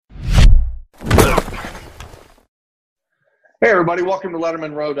Hey, everybody. Welcome to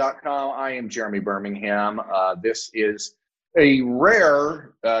LettermanRow.com. I am Jeremy Birmingham. This is a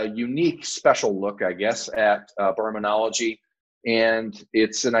rare, unique, special look, I guess, at Bermanology. And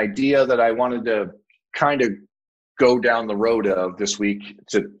it's an idea that I wanted to kind of go down the road of this week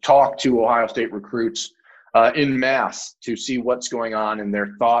to talk to Ohio State recruits en masse to see what's going on and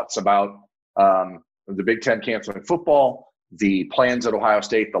their thoughts about the Big Ten canceling football, the plans at Ohio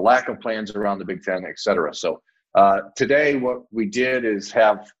State, the lack of plans around the Big Ten, et cetera. So today, what we did is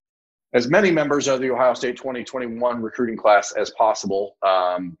have as many members of the Ohio State 2021 recruiting class as possible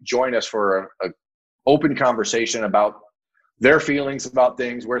join us for a open conversation about their feelings about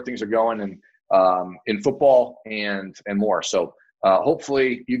things, where things are going, and in football and more. So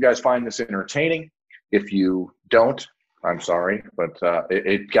hopefully you guys find this entertaining. If you don't, I'm sorry, but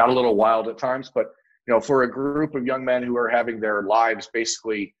it got a little wild at times. But for a group of young men who are having their lives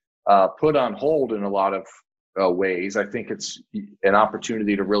basically put on hold in a lot of ways, I think it's an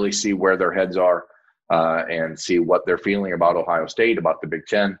opportunity to really see where their heads are and see what they're feeling about Ohio State, about the Big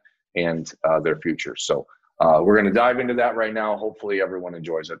Ten, and their future. So we're going to dive into that right now. Hopefully everyone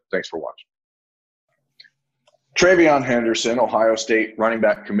enjoys it. Thanks for watching. Travion Henderson, Ohio State running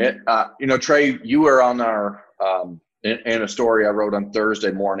back commit. Trey, you were on our in a story I wrote on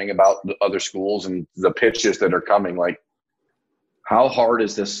Thursday morning about the other schools and the pitches that are coming. Like, how hard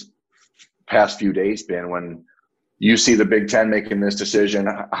has this past few days been when you see the Big Ten making this decision?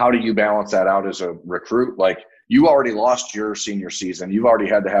 How do you balance that out as a recruit? Like, you already lost your senior season. You've already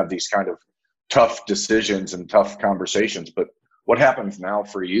had to have these kind of tough decisions and tough conversations. But what happens now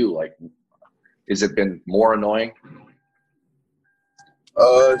for you? Like, has it been more annoying?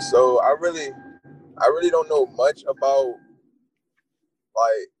 So I really don't know much about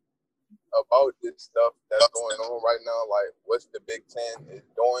this stuff that's going on right now. Like, what's the Big Ten is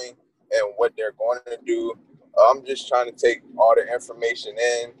doing and what they're going to do. I'm just trying to take all the information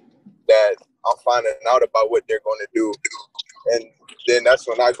in that I'm finding out about what they're going to do, and then that's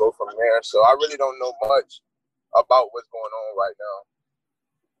when I go from there. So I really don't know much about what's going on right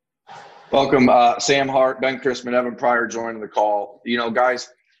now. Welcome, Sam Hart, Ben Chrisman, Evan Pryor joining the call. Guys,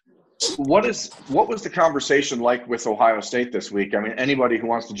 what was the conversation like with Ohio State this week? I mean, anybody who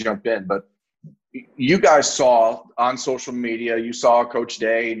wants to jump in, but you guys saw on social media, you saw Coach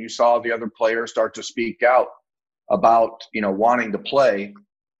Day and you saw the other players start to speak out about, wanting to play.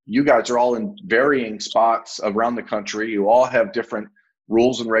 You guys are all in varying spots around the country. You all have different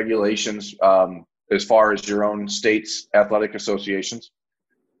rules and regulations as far as your own state's athletic associations.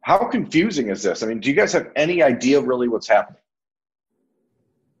 How confusing is this? I mean, do you guys have any idea really what's happening?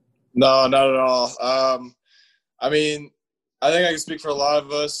 No, not at all. I mean, I think I can speak for a lot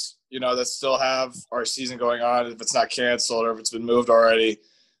of us, that still have our season going on, if it's not canceled or if it's been moved already.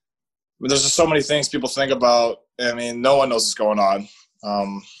 But there's just so many things people think about. I mean, no one knows what's going on.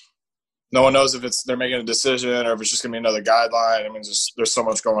 No one knows if they're making a decision or if it's just going to be another guideline. I mean, there's so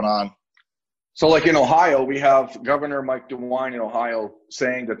much going on. So, like in Ohio, we have Governor Mike DeWine in Ohio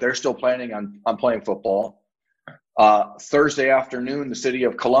saying that they're still planning on playing football. Thursday afternoon, the city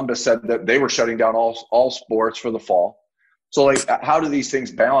of Columbus said that they were shutting down all sports for the fall. So, like, how do these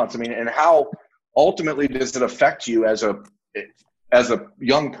things balance? I mean, and how ultimately does it affect you as a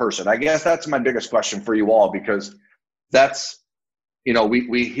young person? I guess that's my biggest question for you all, because that's,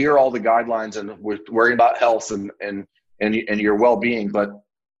 we hear all the guidelines and we're worrying about health and your well-being, but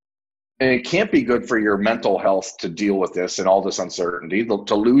it can't be good for your mental health to deal with this and all this uncertainty,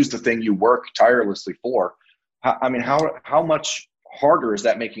 to lose the thing you work tirelessly for. I mean, how much harder is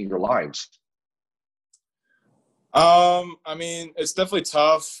that making your lives? I mean, it's definitely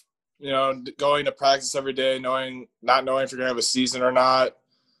tough, going to practice every day, not knowing if you're going to have a season or not.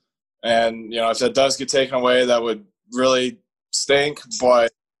 And, if that does get taken away, that would really stink.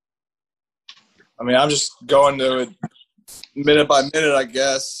 But, I mean, I'm just going to it minute by minute, I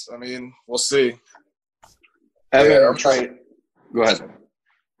guess. I mean, we'll see. Evan, go ahead.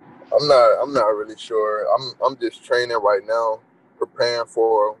 I'm not really sure. I'm just training right now, preparing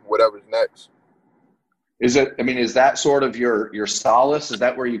for whatever's next. Is that sort of your solace? Is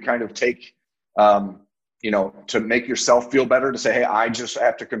that where you kind of take, to make yourself feel better, to say, hey, I just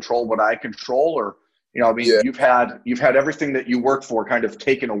have to control what I control? Or, yeah. You've had everything that you work for kind of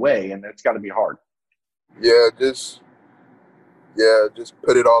taken away, and it's got to be hard. Yeah, just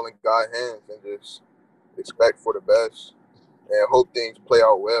put it all in God's hands and just expect for the best and hope things play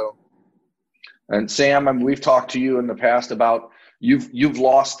out well. And Sam, we've talked to you in the past about you've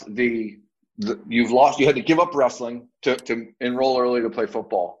lost you had to give up wrestling to enroll early to play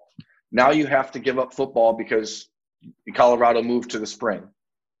football. Now you have to give up football because Colorado moved to the spring.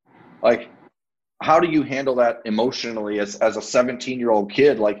 Like, how do you handle that emotionally as a 17-year-old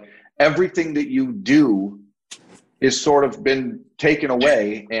kid? Like, everything that you do is sort of been taken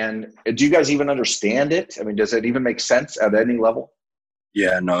away. And do you guys even understand it? I mean, does it even make sense at any level?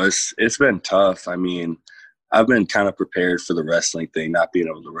 Yeah, no, it's been tough. I mean, I've been kind of prepared for the wrestling thing, not being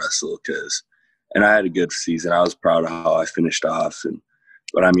able to wrestle, and I had a good season. I was proud of how I finished off,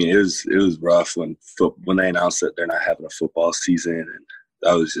 but I mean, it was rough when they announced that they're not having a football season, and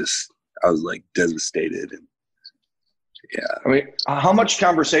I was like devastated. And yeah, I mean, how much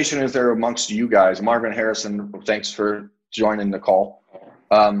conversation is there amongst you guys? Marvin Harrison, thanks for joining the call,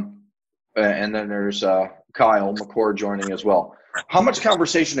 and then there's Kyle McCord joining as well. How much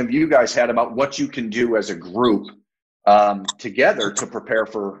conversation have you guys had about what you can do as a group together to prepare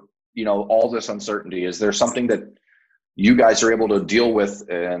for, all this uncertainty? Is there something that you guys are able to deal with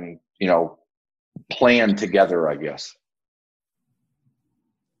and, plan together, I guess?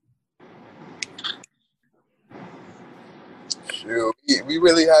 Shoot, we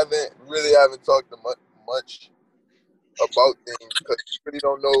really haven't talked much about things because we really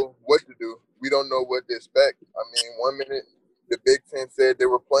don't know what to do. We don't know what to expect. I mean, 1 minute the Big Ten said they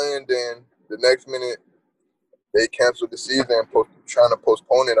were playing, then the next minute they canceled the season and trying to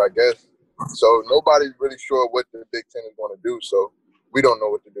postpone it, I guess. So nobody's really sure what the Big Ten is going to do. So we don't know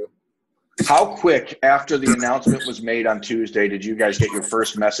what to do. How quick after the announcement was made on Tuesday did you guys get your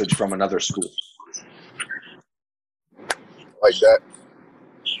first message from another school? Like that?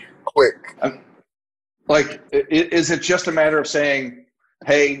 Quick. Like, is it just a matter of saying,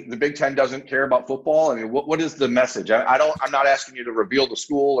 hey, the Big Ten doesn't care about football? I mean, what is the message? I'm not asking you to reveal the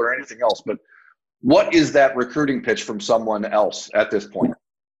school or anything else, but what is that recruiting pitch from someone else at this point?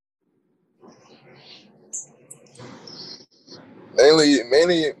 Mainly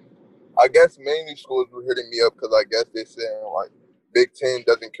schools were hitting me up because I guess they're saying like Big Ten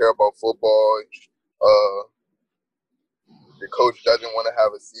doesn't care about football. The coach doesn't want to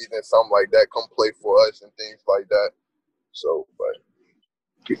have a season, something like that. Come play for us and things like that. So, but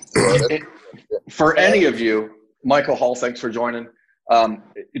for any of you, Michael Hall, thanks for joining.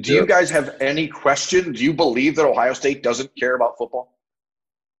 Do you guys have any question? Do you believe that Ohio State doesn't care about football?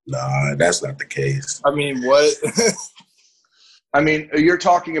 Nah, that's not the case. I mean, what? I mean, you're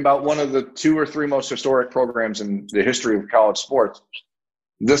talking about one of the 2 or 3 most historic programs in the history of college sports.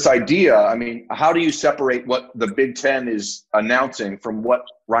 This idea, I mean, how do you separate what the Big Ten is announcing from what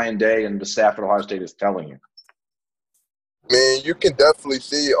Ryan Day and the staff at Ohio State is telling you? Man, you can definitely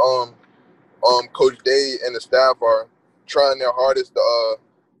see Coach Day and the staff are trying their hardest to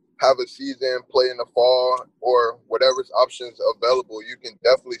have a season, play in the fall, or whatever's options available. You can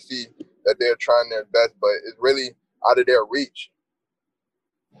definitely see that they're trying their best, but it's really out of their reach.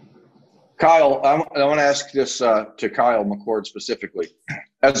 Kyle, I want to ask this to Kyle McCord specifically.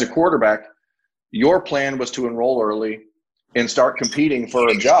 As a quarterback, your plan was to enroll early and start competing for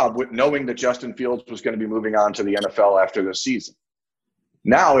a job with knowing that Justin Fields was going to be moving on to the NFL after this season.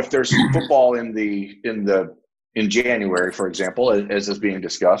 Now, if there's football in January, for example, as is being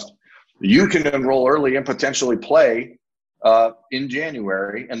discussed, you can enroll early and potentially play in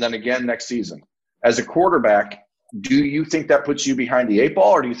January and then again next season. As a quarterback, do you think that puts you behind the 8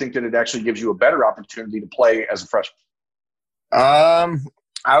 ball, or do you think that it actually gives you a better opportunity to play as a freshman?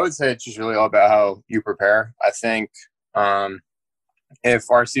 I would say it's just really all about how you prepare. I think if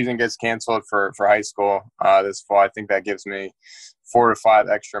our season gets canceled for high school this fall, I think that gives me 4 to 5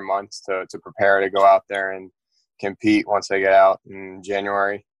 extra months to prepare to go out there and compete once I get out in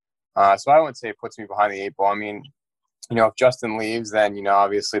January. So I wouldn't say it puts me behind the 8 ball. I mean, if Justin leaves, then,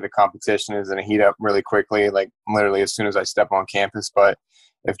 obviously the competition is going to heat up really quickly, like literally as soon as I step on campus. But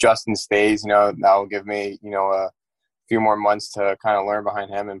if Justin stays, that will give me, a few more months to kind of learn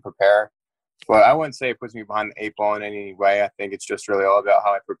behind him and prepare. But I wouldn't say it puts me behind the 8 ball in any way. I think it's just really all about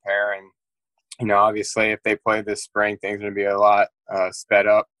how I prepare. And, obviously if they play this spring, things are going to be a lot sped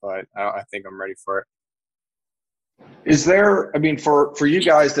up, but I think I'm ready for it. Is there, I mean, for you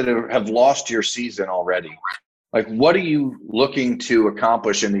guys that have lost your season already, like, what are you looking to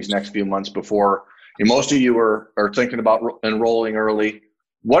accomplish in these next few months before most of you are thinking about enrolling early?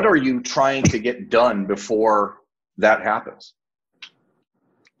 What are you trying to get done before that happens?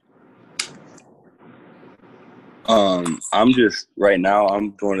 I'm just right now.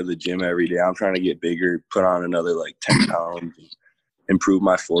 I'm going to the gym every day. I'm trying to get bigger, put on another 10 pounds, improve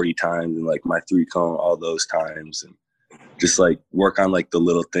my 40 times and my 3-cone, all those times, and just work on the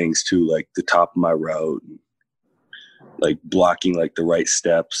little things too, like the top of my route, and, blocking the right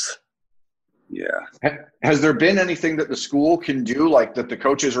steps. Yeah. Has there been anything that the school can do, that the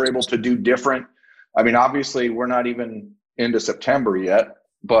coaches are able to do different? I mean, obviously we're not even into September yet,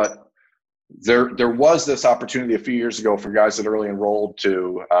 but there was this opportunity a few years ago for guys that early enrolled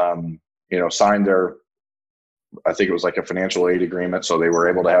to sign their, I think it was like a financial aid agreement, so they were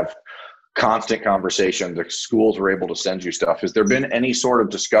able to have constant conversation. The schools were able to send you stuff. Has there been any sort of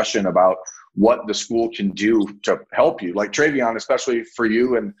discussion about what the school can do to help you? Like Travion, especially for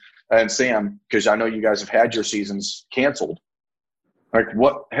you and Sam, because I know you guys have had your seasons canceled. Like,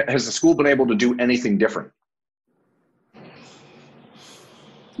 what has the school been able to do anything different?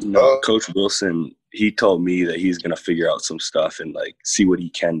 No, Coach Wilson, he told me that he's going to figure out some stuff and like see what he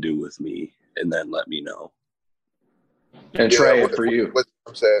can do with me and then let me know. And Trey, for you.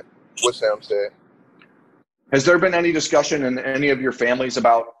 What Sam said. Has there been any discussion in any of your families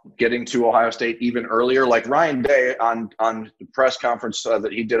about getting to Ohio State even earlier? Like Ryan Day on the press conference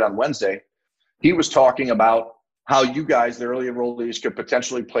that he did on Wednesday, he was talking about how you guys, the early enrollees, could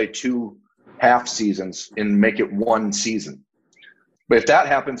potentially play 2 half seasons and make it 1 season. But if that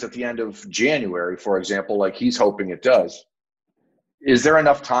happens at the end of January, for example, like he's hoping it does, is there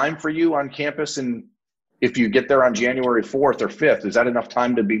enough time for you on campus? And if you get there on January 4th or 5th, is that enough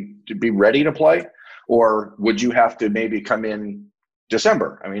time to be ready to play? Or would you have to maybe come in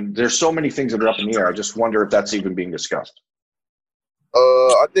December? I mean, there's so many things that are up in the air. I just wonder if that's even being discussed.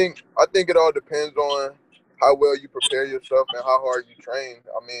 I think it all depends on how well you prepare yourself and how hard you train.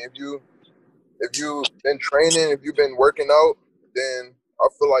 I mean, if you've been training, if you've been working out, then I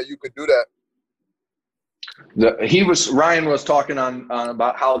feel like you could do that. Ryan was talking on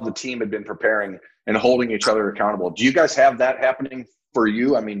about how the team had been preparing and holding each other accountable. Do you guys have that happening for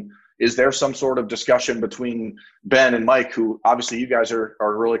you? I mean, is there some sort of discussion between Ben and Mike, who obviously you guys are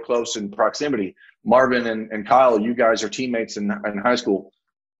really close in proximity? Marvin and Kyle, you guys are teammates in high school.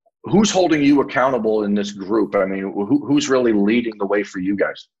 Who's holding you accountable in this group? I mean, who's really leading the way for you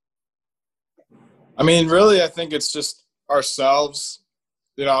guys? I mean, really, I think it's just ourselves.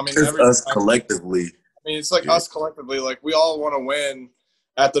 You know, I mean, It's us collectively. I mean, it's like us collectively. Like, we all want to win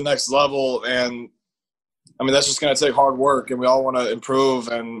at the next level, and I mean, that's just going to take hard work, and we all want to improve.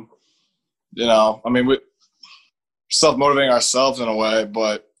 And you know, I mean, we self-motivating ourselves in a way,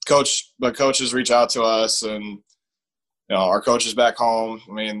 but coaches reach out to us, and you know, our coaches back home.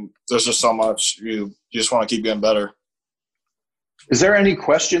 I mean, there's just so much you just want to keep getting better. Is there any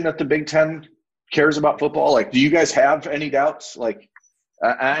question that the Big Ten cares about football? Like, do you guys have any doubts? Like,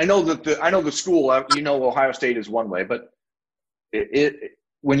 I know that the school, Ohio State is one way, but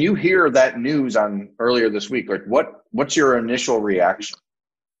when you hear that news on earlier this week, like what's your initial reaction?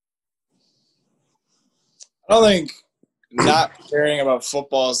 I don't think not caring about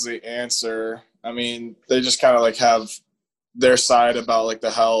football is the answer. I mean, they just kind of like have their side about like the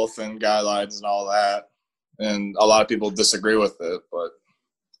health and guidelines and all that, and a lot of people disagree with it. But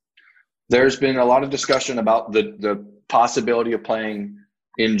there's been a lot of discussion about the possibility of playing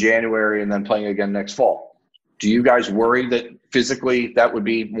in January and then playing again next fall. Do you guys worry that physically that would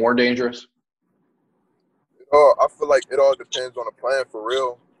be more dangerous? I feel like it all depends on the plan for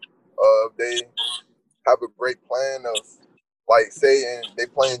real. If they have a great plan of, like, say, they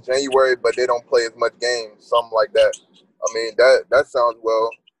play in January, but they don't play as much games, something like that. I mean, that sounds well.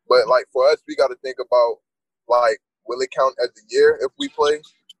 But, like, for us, we got to think about, like, will it count as a year if we play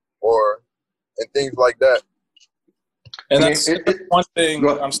and things like that. And that's one thing.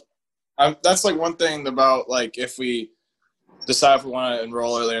 That's like one thing about, like, if we decide if we want to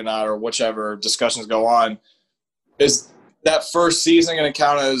enroll early or not, or whichever discussions go on, is that first season going to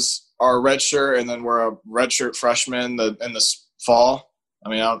count as our red shirt, and then we're a redshirt freshman in this fall? I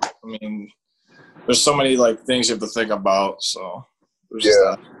mean, there's so many like things you have to think about. So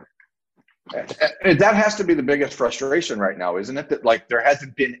yeah. That has to be the biggest frustration right now, isn't it? That like there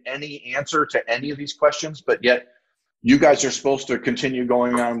hasn't been any answer to any of these questions, but yet you guys are supposed to continue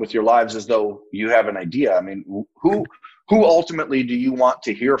going on with your lives as though you have an idea. I mean, who ultimately do you want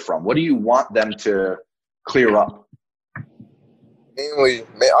to hear from? What do you want them to clear up?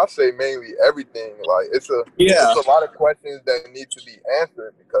 I'll say mainly everything. Like it's a lot of questions that need to be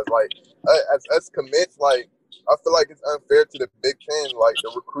answered because like as us commits, like I feel like it's unfair to the Big Ten, like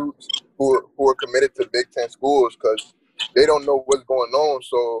the recruits who are committed to Big Ten schools because they don't know what's going on.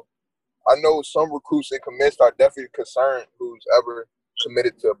 So I know some recruits and commits are definitely concerned who's ever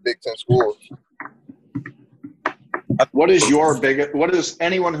committed to a Big Ten school. What is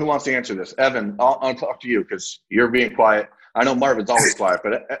anyone who wants to answer this? Evan, I'll talk to you because you're being quiet. I know Marvin's always quiet,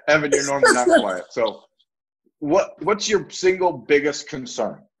 but Evan, you're normally not quiet. So what's your single biggest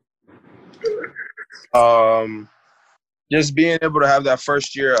concern? Just being able to have that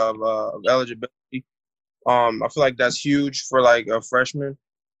first year of eligibility. I feel like that's huge for like a freshman.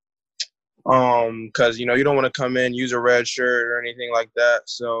 Because you don't want to come in, use a red shirt or anything like that.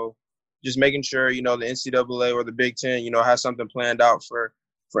 So just making sure, the NCAA or the Big Ten, has something planned out for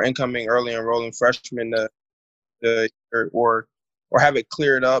incoming early enrolling freshmen or have it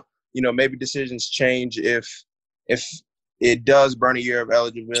cleared up. Maybe decisions change if it does burn a year of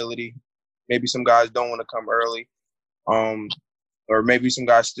eligibility. Maybe some guys don't want to come early, or maybe some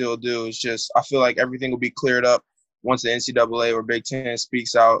guys still do. It's just I feel like everything will be cleared up once the NCAA or Big Ten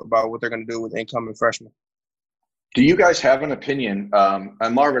speaks out about what they're going to do with incoming freshmen. Do you guys have an opinion?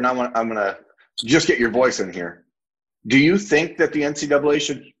 And Marvin, I'm going to just get your voice in here. Do you think that the NCAA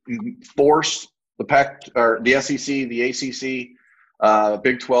should force the Pac or the SEC, the ACC,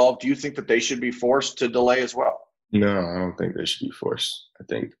 Big 12? Do you think that they should be forced to delay as well? No, I don't think they should be forced. I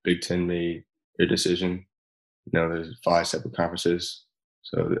think Big Ten made their decision. There's 5 separate conferences.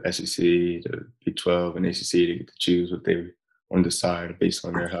 So the SEC, the Big 12, and ACC, they get to choose what they want to decide based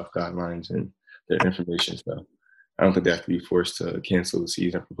on their health guidelines and their information. So I don't think they have to be forced to cancel the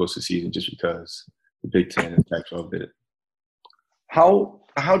season or propose the season just because the Big Ten and Pac-12 did it. How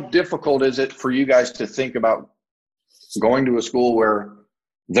difficult is it for you guys to think about going to a school where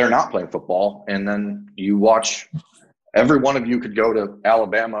they're not playing football, and then you watch every one of you could go to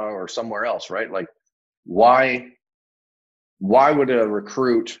Alabama or somewhere else, right? Like, why would a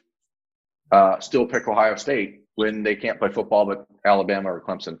recruit still pick Ohio State when they can't play football, but Alabama or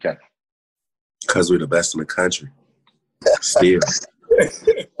Clemson can? Because we're the best in the country. Still.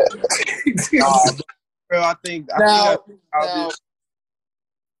 I think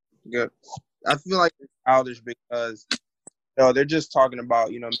good. I feel like it's childish because they're just talking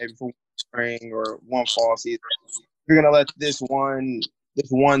about maybe for spring or one fall season. You're gonna let this one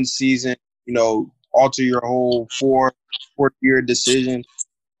season alter your whole four-year decision.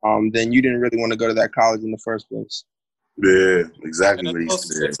 Then you didn't really want to go to that college in the first place. Yeah, exactly what he said.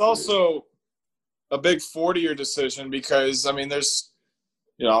 said. It's also a big 40-year decision because there's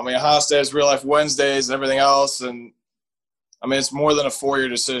Ohio State has real life Wednesdays and everything else, and it's more than a 4-year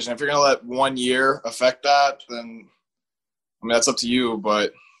decision. If you're going to let 1 year affect that, then that's up to you,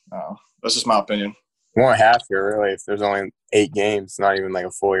 but that's just my opinion. 1.5 year, really, if there's only 8 games, not even like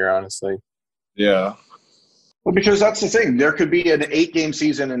a full year, honestly. Yeah. Well, because that's the thing. There could be an 8-game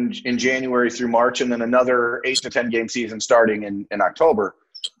season in January through March and then another 8 to 10-game season starting in October.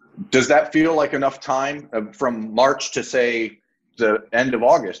 Does that feel like enough time from March to, say, the end of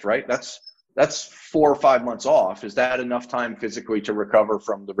August, right? That's 4 or 5 months off. Is that enough time physically to recover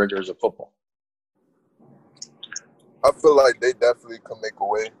from the rigors of football? I feel like they definitely can make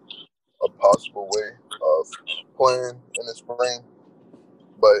a possible way of playing in the spring,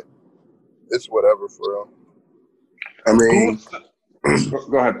 but it's whatever for them. I mean,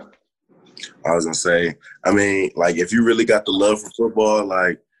 go ahead. I was going to say, like, if you really got the love for football,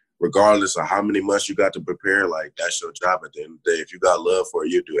 like, regardless of how many months you got to prepare, like, that's your job at the end of the day. If you got love for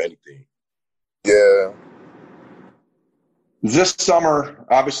it, you'll do anything. Yeah. This summer,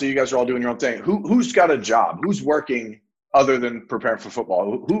 obviously, you guys are all doing your own thing. Who's got a job? Who's working other than preparing for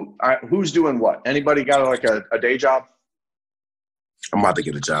football? Who's doing what? Anybody got like a day job? I'm about to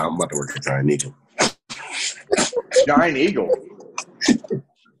get a job. I'm about to work at Giant Eagle. Giant Eagle.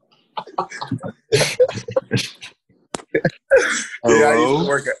 Yeah,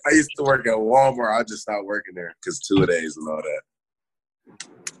 I used to work at Walmart. I just stopped working there because 2 days and all that.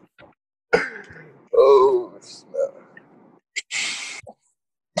 Oh, snap.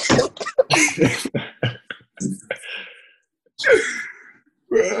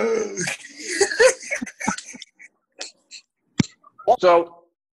 So,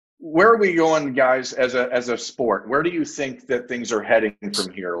 where are we going, guys, as a sport? Where do you think that things are heading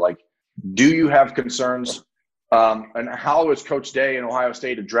from here? Like, do you have concerns? And how is Coach Day and Ohio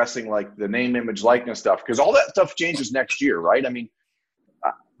State addressing like the name, image, likeness stuff? Because all that stuff changes next year, right?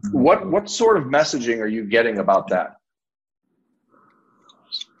 What sort of messaging are you getting about that?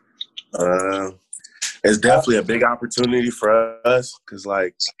 It's definitely a big opportunity for us because,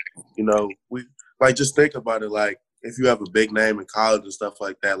 like, we just think about it. Like, if you have a big name in college and stuff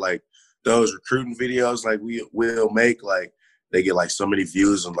like that, like those recruiting videos, like we'll make, like they get like so many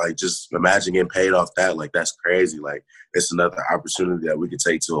views, and like just imagine getting paid off that. Like that's crazy. Like it's another opportunity that we could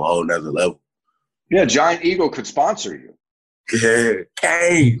take to a whole nother level. Yeah, Giant Eagle could sponsor you. Yeah,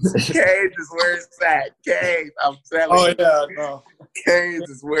 Canes. Canes is where it's at. Canes, I'm telling you. Oh yeah, no. Canes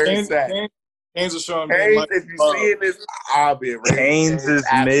is where it's at. Canes is showing me. Canes, if you seeing this, I'll be raising Canes is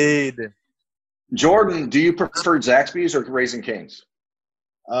mid. Jordan, do you prefer Zaxby's or Raising Cane's?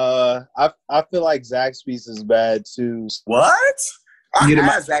 I feel like Zaxby's is bad too. What? I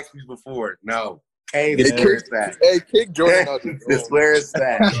had Zaxby's before. No. Canes is where it's at. Hey, kick Jordan out the This is where it's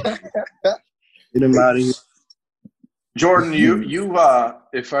at. Get him out of here. Jordan,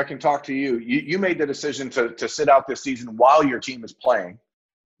 if I can talk to you, you made the decision to sit out this season while your team is playing.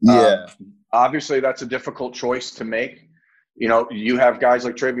 Yeah. Obviously, that's a difficult choice to make. You know, you have guys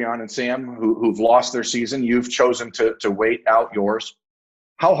like Travion and Sam who've lost their season. You've chosen to wait out yours.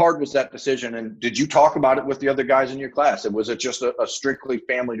 How hard was that decision? And did you talk about it with the other guys in your class? And was it just a strictly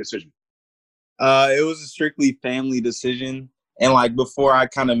family decision? It was a strictly family decision. And like before I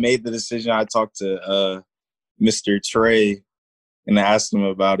kind of made the decision, I talked to Mr. Trey and asked him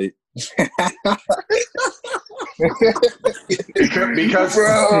about it. because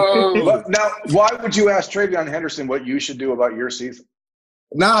Bro. Now, why would you ask Travion Henderson what you should do about your season?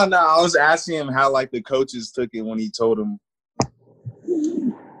 No, I was asking him how like the coaches took it when he told him.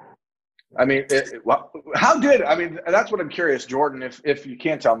 I mean, that's what I'm curious, Jordan, if you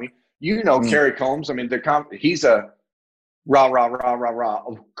can't tell me. You know Kerry Combs. I mean, he's a rah,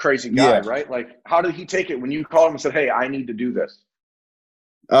 crazy guy, right? Like, how did he take it when you called him and said, hey, I need to do this?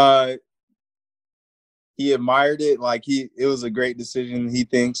 He admired it. Like, it was a great decision. He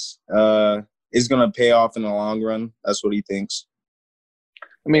thinks it's going to pay off in the long run. That's what he thinks.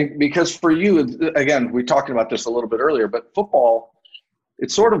 I mean, because for you, again, we talked about this a little bit earlier, but football,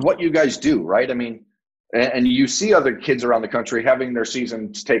 it's sort of what you guys do, right? I mean, and you see other kids around the country having their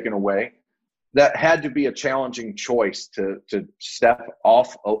seasons taken away. That had to be a challenging choice to step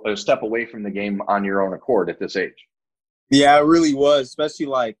away from the game on your own accord at this age. Yeah, it really was, especially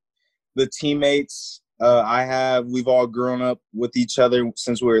like the teammates we've all grown up with each other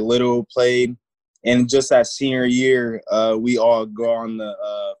since we were little, played. And just that senior year, we all go on the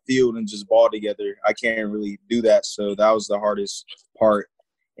field and just ball together. I can't really do that. So that was the hardest part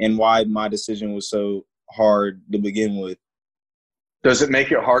and why my decision was so hard to begin with. Does it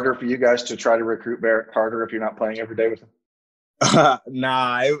make it harder for you guys to try to recruit Barrett Carter if you're not playing every day with him?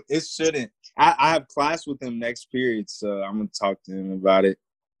 Nah, it shouldn't. I have class with him next period, so I'm going to talk to him about it.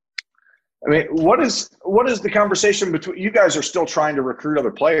 I mean, what is the conversation between you guys? Are still trying to recruit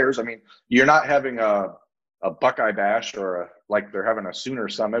other players? I mean, you're not having a Buckeye Bash or like they're having a Sooner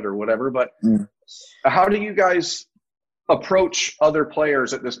Summit or whatever, but how do you guys approach other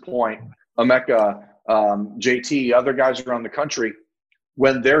players at this point? Emeka, JT, other guys around the country,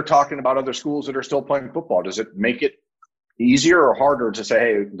 when they're talking about other schools that are still playing football? Does it make it easier or harder to say,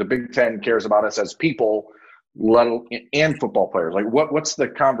 hey, the Big Ten cares about us as people and football players? Like, what's the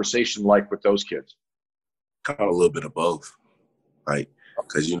conversation like with those kids? Kind of a little bit of both. Like,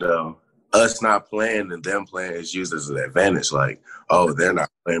 because, you know, us not playing and them playing is used as an advantage. Like, oh, they're not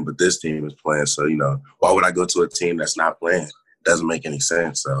playing, but this team is playing. So, you know, why would I go to a team that's not playing? Doesn't make any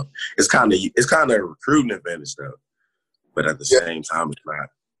sense. So it's kind of a recruiting advantage, though. But at the same time, it's not.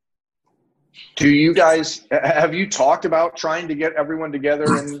 Do you guys have you talked about trying to get everyone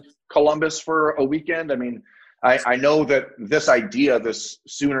together in Columbus for a weekend? I mean, I know that this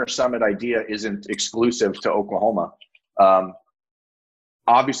Sooner Summit idea isn't exclusive to Oklahoma.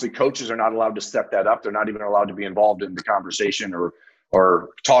 Obviously, coaches are not allowed to step that up. They're not even allowed to be involved in the conversation or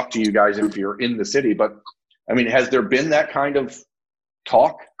talk to you guys if you're in the city. But, I mean, has there been that kind of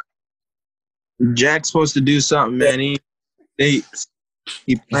talk? Jack's supposed to do something, man. He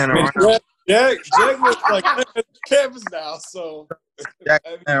playing around. Jack was like campus now, so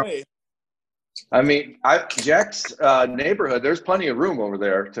I mean, Jack's neighborhood. There's plenty of room over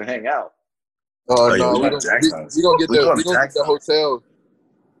there to hang out. No, we gonna get the hotel.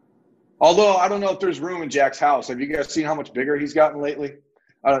 Although I don't know if there's room in Jack's house. Have you guys seen how much bigger he's gotten lately?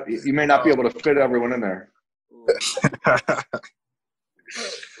 You may not be able to fit everyone in there.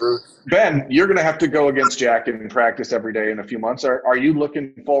 Ben, you're going to have to go against Jack in practice every day in a few months. Are you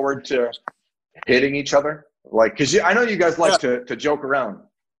looking forward to hitting each other? Like, because I know you guys like to joke around.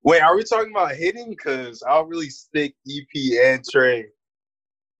 Wait, are we talking about hitting? Because I'll really stick EP and Trey.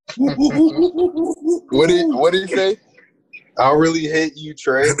 What did he say? I'll really hit you,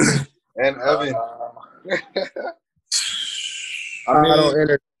 Trey, and Evan. I don't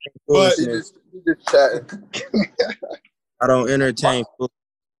entertain foolishness. He just chatting. I don't entertain.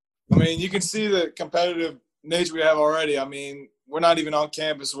 I mean, you can see the competitive nature we have already. I mean, we're not even on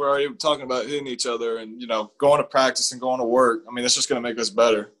campus. We're already talking about hitting each other and, you know, going to practice and going to work. I mean, that's just going to make us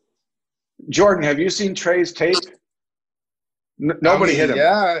better. Jordan, have you seen Trey's tape? Nobody hit him.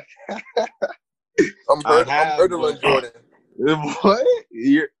 Yeah. I'm hurt on Jordan. What?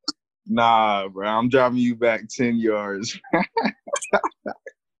 Nah, bro. I'm driving you back 10 yards.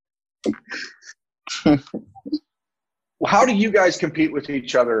 How do you guys compete with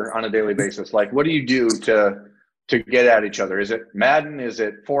each other on a daily basis? Like, what do you do to get at each other? Is it Madden? Is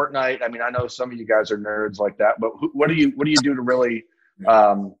it Fortnite? I mean, I know some of you guys are nerds like that, but what do you do to really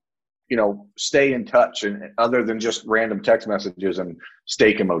stay in touch, and other than just random text messages and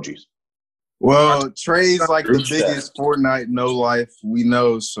steak emojis? Well, Trey's like the biggest Fortnite no life we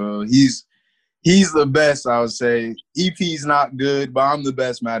know, so he's the best, I would say. EP's not good, but I'm the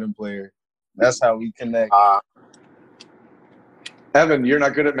best Madden player. That's how we connect. Evan, you're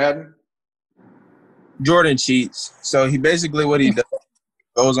not good at Madden? Jordan cheats. So he basically what he does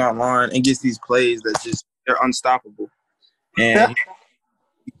goes online and gets these plays that they're unstoppable. And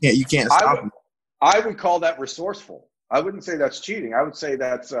you can't stop him. I would call that resourceful. I wouldn't say that's cheating. I would say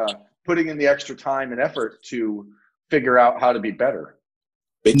that's putting in the extra time and effort to figure out how to be better.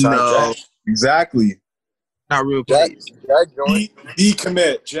 Big time No, Jack. exactly. Not real plays.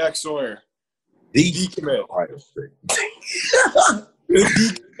 Decommit, Jack Sawyer. Decommit.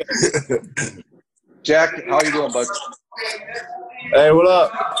 Jack, how you doing, bud? Hey, what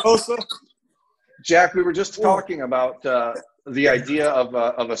up? Osa? Jack, we were just talking about the idea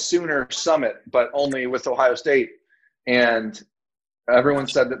of a Sooner summit, but only with Ohio State. And everyone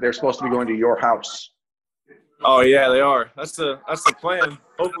said that they're supposed to be going to your house. Oh yeah, they are. That's the plan.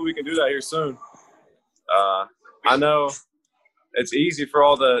 Hopefully we can do that here soon. I know it's easy for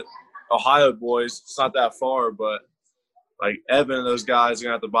all the Ohio boys. It's not that far, but like Evan and those guys are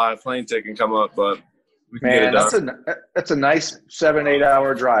gonna have to buy a plane ticket and come up. But we can get it done. That's a nice 7-8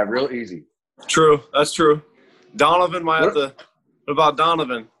 hour drive, real easy. True, that's true. Donovan might have to. What about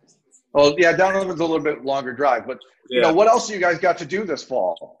Donovan? Well, yeah, Donovan's a little bit longer drive, but what else you guys got to do this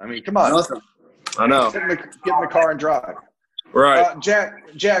fall? I mean, come on. Nothing. I know. Get in the car and drive. Right.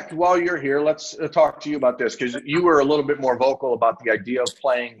 Jack, while you're here, let's talk to you about this, because you were a little bit more vocal about the idea of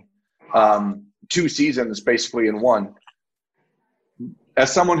playing 2 seasons basically in one.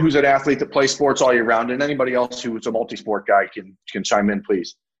 As someone who's an athlete that plays sports all year round, and anybody else who's a multi-sport guy can chime in,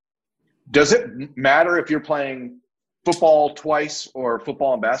 please. Does it matter if you're playing football twice or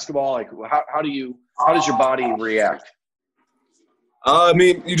football and basketball? Like, how does your body react? I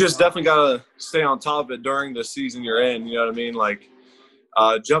mean, you just definitely got to stay on top of it during the season you're in. You know what I mean? Like,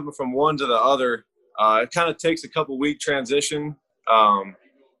 jumping from one to the other, it kind of takes a couple week transition.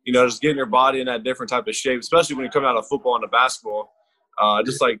 Just getting your body in that different type of shape, especially when you come out of football into basketball.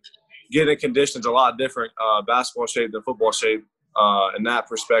 Just like getting in conditions a lot different, basketball shape than football shape in that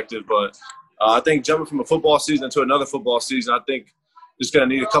perspective. But I think jumping from a football season to another football season, I think just going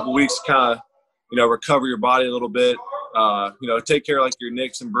to need a couple weeks to kind of, recover your body a little bit. Take care of like your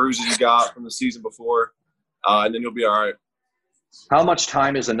nicks and bruises you got from the season before, and then you'll be all right. How much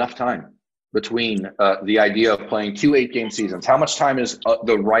time is enough time between the idea of playing 2 8-game seasons? How much time is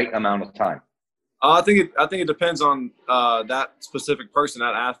the right amount of time? I think it depends on that specific person,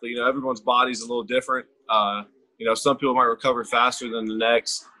 that athlete. Everyone's body's a little different. Some people might recover faster than the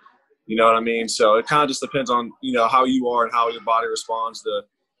next. You know what I mean? So it kind of just depends on how you are and how your body responds to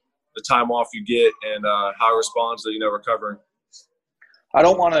the time off you get, and how it responds to recovering. I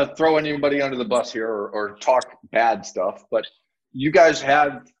don't want to throw anybody under the bus here or talk bad stuff, but you guys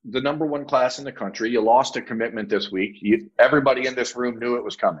had the number 1 class in the country. You lost a commitment this week. Everybody in this room knew it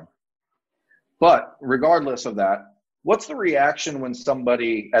was coming. But regardless of that, what's the reaction when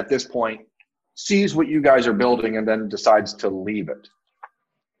somebody at this point sees what you guys are building and then decides to leave it?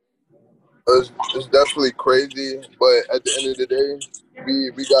 It's definitely crazy, but at the end of the day,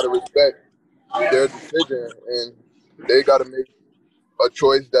 we gotta respect their decision, and they gotta make a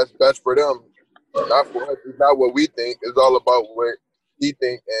choice that's best for them. Not for us. It's not what we think. It's all about what he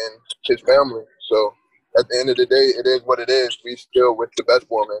think and his family. So at the end of the day, it is what it is. We still with the best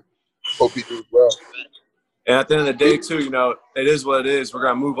for him, and hope he does well. And at the end of the day, too, it is what it is. We're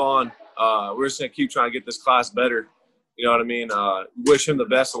gonna move on. We're just gonna keep trying to get this class better. You know what I mean? Wish him the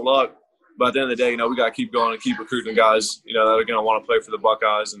best of luck. But at the end of the day, we got to keep going and keep recruiting guys, that are going to want to play for the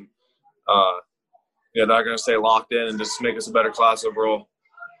Buckeyes, and, they're going to stay locked in and just make us a better class overall.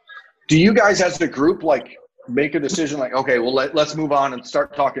 Do you guys as a group, make a decision okay, well, let's move on and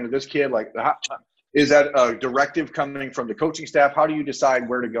start talking to this kid? Is that a directive coming from the coaching staff? How do you decide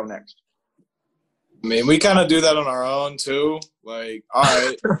where to go next? I mean, we kind of do that on our own too. Like, all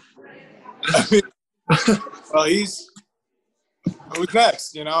right. Well, who's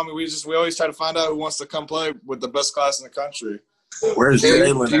next? We always try to find out who wants to come play with the best class in the country. Where's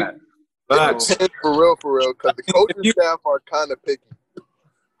Jalen at? Facts. For real, because the coaching staff are kind of picky.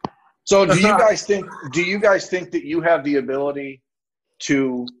 So do you guys think that you have the ability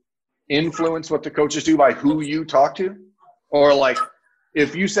to influence what the coaches do by who you talk to? Or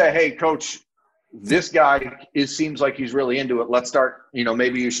if you say, hey, coach, this guy seems like he's really into it, let's start,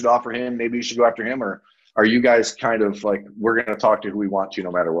 maybe you should offer him, maybe you should go after him, or are you guys kind of we're going to talk to who we want to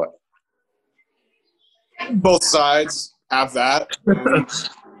no matter what? Both sides have that.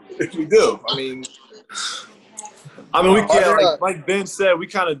 We do. I mean, we can't, like Ben said, we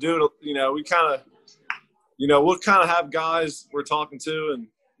kind of do it, we kind of, we'll kind of have guys we're talking to, and,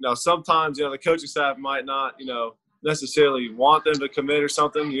 sometimes, the coaching staff might not, necessarily want them to commit or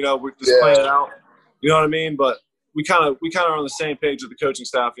something, we're just playing it out. You know what I mean? But we kind of are on the same page with the coaching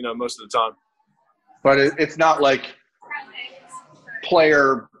staff, most of the time. But it's not like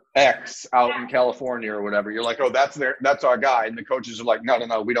player X out in California or whatever. You're like, oh, that's our guy, and the coaches are like, no,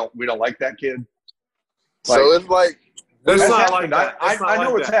 we don't like that kid. So it's like it's not happened. like that. I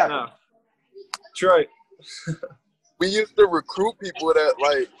know it's happened. No. Troy, we used to recruit people that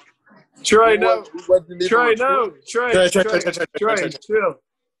like. Troy, no. Troy,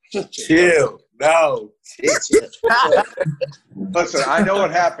 Chill. No. Listen, I know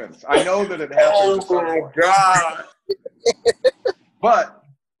it happens. I know that it happens. Oh my God. But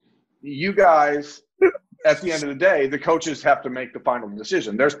you guys, at the end of the day, the coaches have to make the final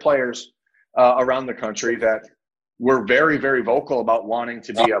decision. There's players around the country that were very, very vocal about wanting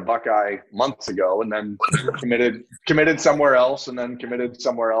to be a Buckeye months ago, and then committed somewhere else, and then committed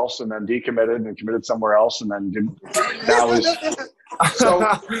somewhere else, and then decommitted and committed somewhere else, and then now is so.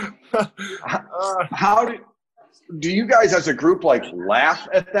 How do you guys as a group like laugh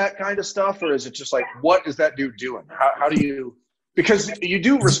at that kind of stuff, or is it just like, what is that dude doing? How do you? Because you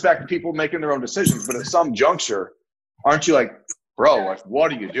do respect people making their own decisions, but at some juncture, aren't you like, bro, like,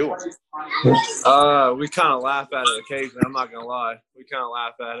 what are you doing? We kind of laugh at it occasionally. I'm not going to lie. We kind of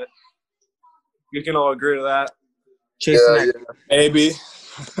laugh at it. You can all agree to that. Maybe.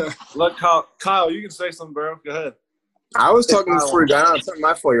 Look, Kyle, you can say something, bro. Go ahead. I was talking before you got on. It's not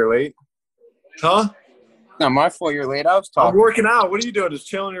my fault you're late. Huh? Not my fault you're late. I was talking. I'm working out. What are you doing? Just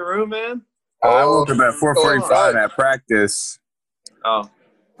chilling in your room, man? I woke up at 4:45 at practice. Oh.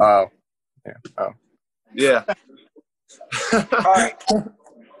 Yeah. Oh. Yeah.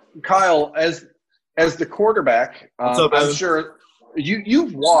 Kyle, as the quarterback, What's up, I'm Evan? sure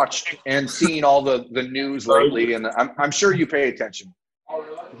you've watched and seen all the news lately, and I'm sure you pay attention.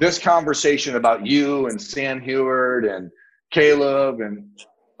 This conversation about you and Sam Heward and Caleb and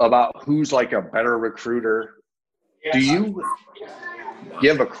about who's like a better recruiter, do you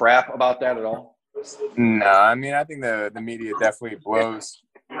give a crap about that at all? No, I mean, I think the media definitely blows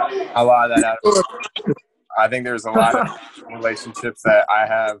a lot of that out. I think there's a lot of relationships that I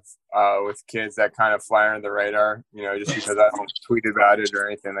have with kids that kind of fly under the radar, just because I don't tweet about it or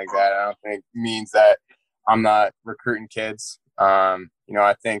anything like that. I don't think means that I'm not recruiting kids. I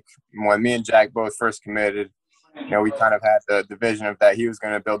think when me and Jack both first committed, we kind of had the vision of that he was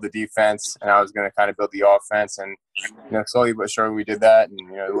going to build the defense and I was going to kind of build the offense. And, slowly but surely we did that. And,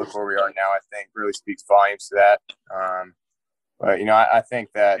 look where we are now, I think really speaks volumes to that. But, I think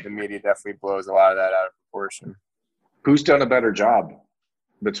that the media definitely blows a lot of that out of proportion. Who's done a better job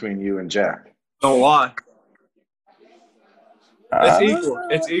between you and Jack? Don't lie. It's equal.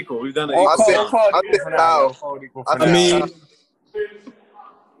 It's equal. We've done it equal. I mean,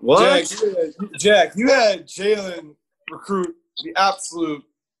 what? Jack, you had Jalen recruit the absolute,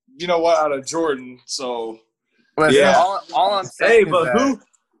 out of Jordan. So, yeah. All I'm saying is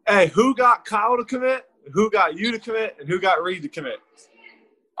that, who got Kyle to commit? Who got you to commit? And who got Reed to commit?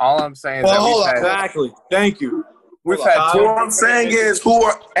 All I'm saying is exactly. Thank you. We've had two. What I'm saying is, who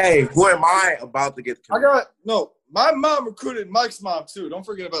am I about to get? My mom recruited Mike's mom too. Don't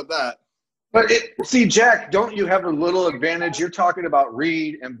forget about that. But see, Jack, don't you have a little advantage? You're talking about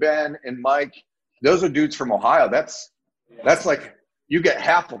Reed and Ben and Mike. Those are dudes from Ohio. That's like you get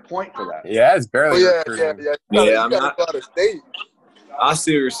half a point for that. Yeah, it's barely. Yeah. I'm not out of state. I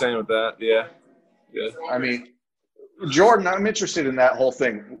see what you're saying with that. Yeah. I mean, Jordan, I'm interested in that whole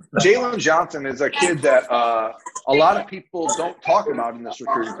thing. Jalen Johnson is a kid that a lot of people don't talk about in this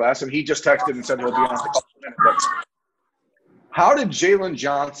recruiting class, and he just texted and said he'll be on the call in a minute. But how did Jalen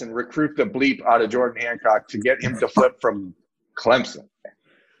Johnson recruit the bleep out of Jordan Hancock to get him to flip from Clemson?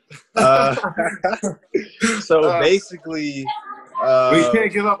 So basically, we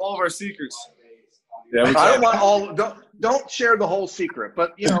can't give up all of our secrets. Yeah, I don't want don't share the whole secret,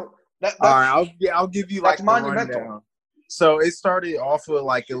 but that's all right. I'll give you like that's monumental. So it started off with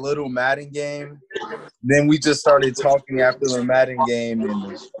like a little Madden game. Then we just started talking after the Madden game, and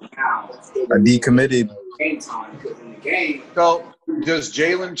I decommitted. So does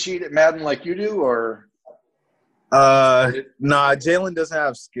Jalen cheat at Madden like you do, or? Nah, Jalen doesn't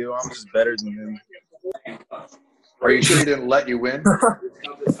have skill. I'm just better than him. Are you sure he didn't let you win?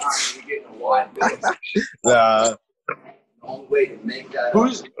 Nah.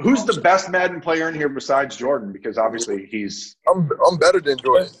 Who's the best Madden player in here besides Jordan? Because obviously he's. I'm better than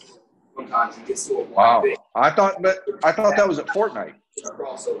Jordan. Wow, I thought that was at Fortnite.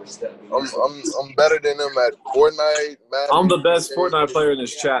 I'm better than them at Fortnite. Madden, I'm the best Fortnite player in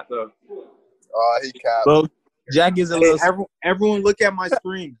this chat, though. He capped. Well, Jack is a little. Everyone, look at my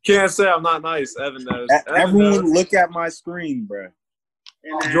screen. Can't say I'm not nice. Evan knows. Everyone, look at my screen, bro.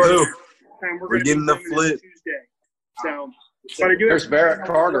 Jordan. We're getting the flip. So, There's Barrett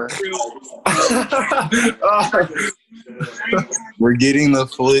Carter. We're getting the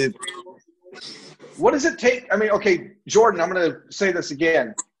flip. What does it take? I mean, okay, Jordan, I'm going to say this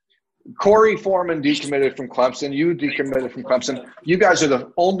again. Corey Foreman decommitted from Clemson. You decommitted from Clemson. You guys are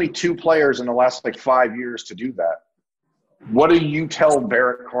the only two players in the last 5 years to do that. What do you tell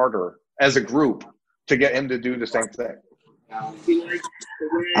Barrett Carter as a group to get him to do the same thing?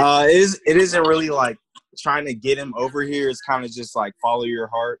 It isn't really like trying to get him over here. It's kind of just like follow your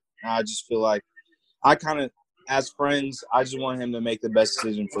heart. And I just feel like as friends, I just want him to make the best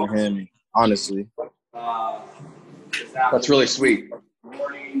decision for him, honestly. That's really sweet.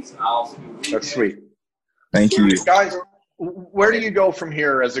 That's sweet. Thank you. Guys, where do you go from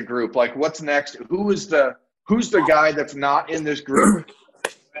here as a group? Like, what's next? Who's the guy that's not in this group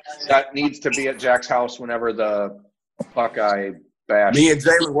that needs to be at Jack's house whenever the Buckeye Bash? Me and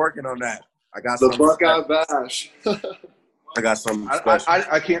Jalen working on that. I got The Buckeye Bash. I got something special.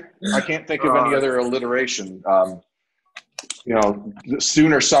 I can't think of any other alliteration. The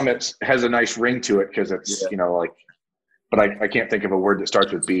Sooner Summit has a nice ring to it because it's but I can't think of a word that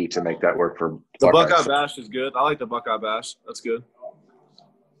starts with B to make that work for The Buckeyes. Buckeye Bash is good. I like the Buckeye Bash. That's good.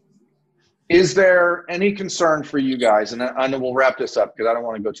 Is there any concern for you guys, and we'll wrap this up because I don't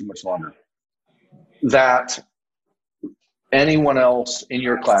want to go too much longer, that anyone else in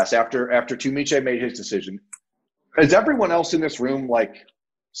your class, after Tumiche made his decision, is everyone else in this room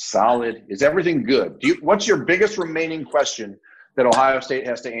solid? Is everything good? What's your biggest remaining question that Ohio State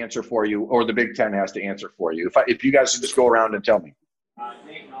has to answer for you, or the Big Ten has to answer for you? If you guys could just go around and tell me.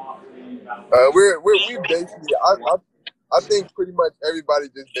 We basically, I think pretty much everybody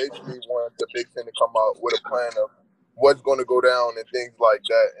just basically wants the Big Ten to come out with a plan of what's going to go down and things like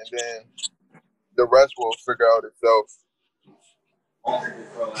that, and then the rest will figure out itself.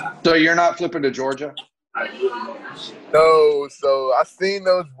 So you're not flipping to Georgia? No, so I seen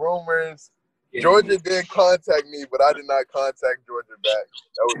those rumors. Georgia did contact me, but I did not contact Georgia back.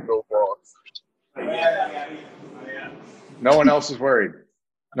 That was so false. No one else is worried.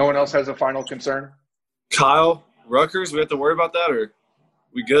 No one else has a final concern? Kyle, Rutgers, we have to worry about that, or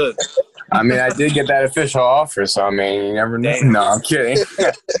we good? I mean, I did get that official offer, so I mean, you never know. No, I'm kidding.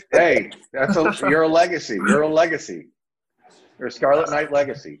 Hey, you're a legacy. You're a legacy. You're a Scarlet Knight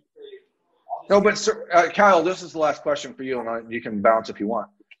legacy. No, but Kyle, this is the last question for you, and you can bounce if you want.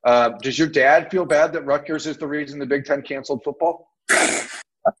 Does your dad feel bad that Rutgers is the reason the Big Ten canceled football?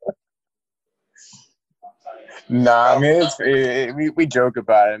 No, I mean, we joke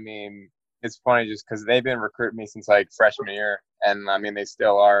about it. I mean, it's funny just because they've been recruiting me since freshman year, and I mean, they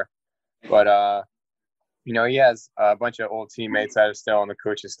still are. But, he has a bunch of old teammates that are still on the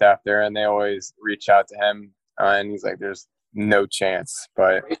coaching staff there, and they always reach out to him, and he's like, there's no chance.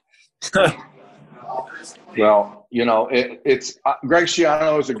 But well, it's Greg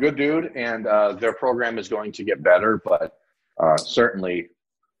Schiano is a good dude, and their program is going to get better. But certainly,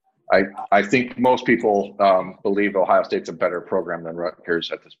 I think most people believe Ohio State's a better program than Rutgers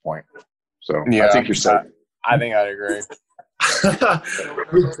at this point. So yeah, I think you're safe. I think I'd agree.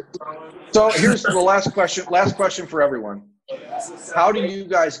 So here's the last question. Last question for everyone. How do you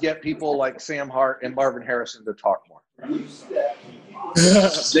guys get people like Sam Hart and Marvin Harrison to talk more?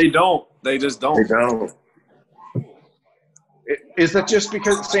 They don't. They just don't. They don't. Is that just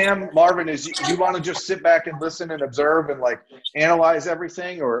because Marvin, you want to just sit back and listen and observe and analyze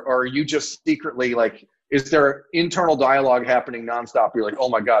everything, or are you just secretly is there internal dialogue happening nonstop? You're like, oh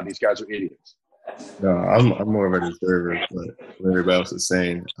my God, these guys are idiots. No, I'm more of an observer, but what everybody else is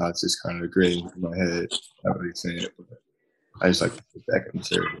saying, I was just kind of agreeing in my head, not really saying it, but I just like to sit back and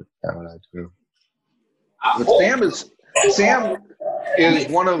observe it. That's what I do. But Sam is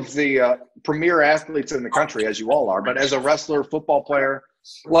one of the premier athletes in the country, as you all are. But as a wrestler, football player,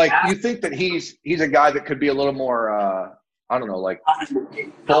 you think that he's a guy that could be a little more,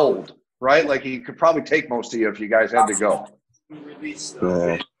 bold, right? He could probably take most of you if you guys had to go.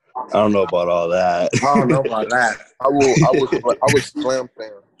 I don't know about all that. I don't know about that. I was slam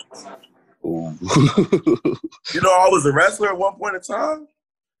Sam. I was a wrestler at one point in time.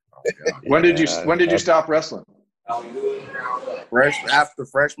 When did you stop wrestling? After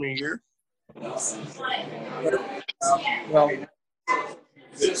freshman year. Well,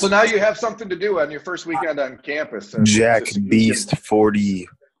 so now you have something to do on your first weekend on campus. Jack Beast 40.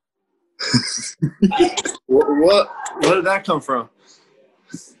 What did that come from?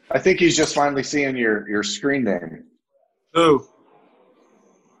 I think he's just finally seeing your screen name. Who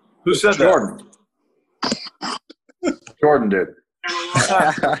said Jordan. Jordan did.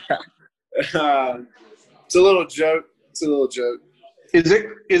 that? It's a little joke.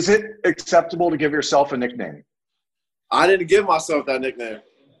 Is it acceptable to give yourself a nickname? I didn't give myself that nickname.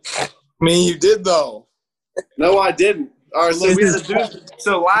 I mean, you did though. No, I didn't. All right, so we had to do.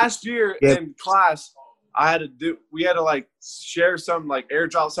 So last year in class, we had to like share something, like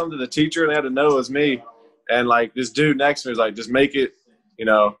airdrop something to the teacher, and they had to know it was me. And like this dude next to me was like, just make it,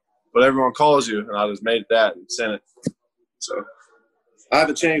 what everyone calls you. And I just made that and sent it. So I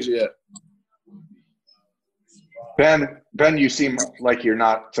haven't changed it yet. Ben, you seem like you're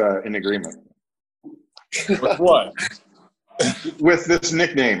not in agreement. With what? With this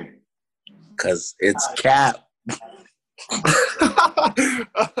nickname. Because it's Cap.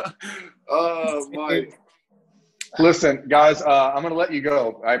 Oh, Mike. Listen, guys, I'm going to let you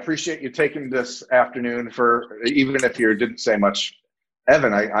go. I appreciate you taking this afternoon even if you didn't say much.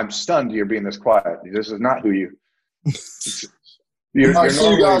 Evan, I'm stunned you're being this quiet. This is not who you – you're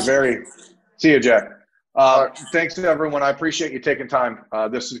normally very – see you, Jack. Thanks to everyone. I appreciate you taking time.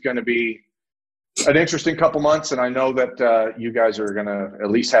 This is going to be an interesting couple months, and I know that you guys are going to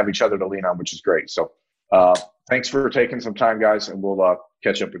at least have each other to lean on, which is great. So thanks for taking some time, guys, and we'll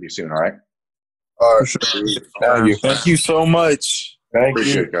catch up with you soon, all right? All right. Thank you. Thank you so much.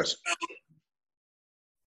 Appreciate it, guys.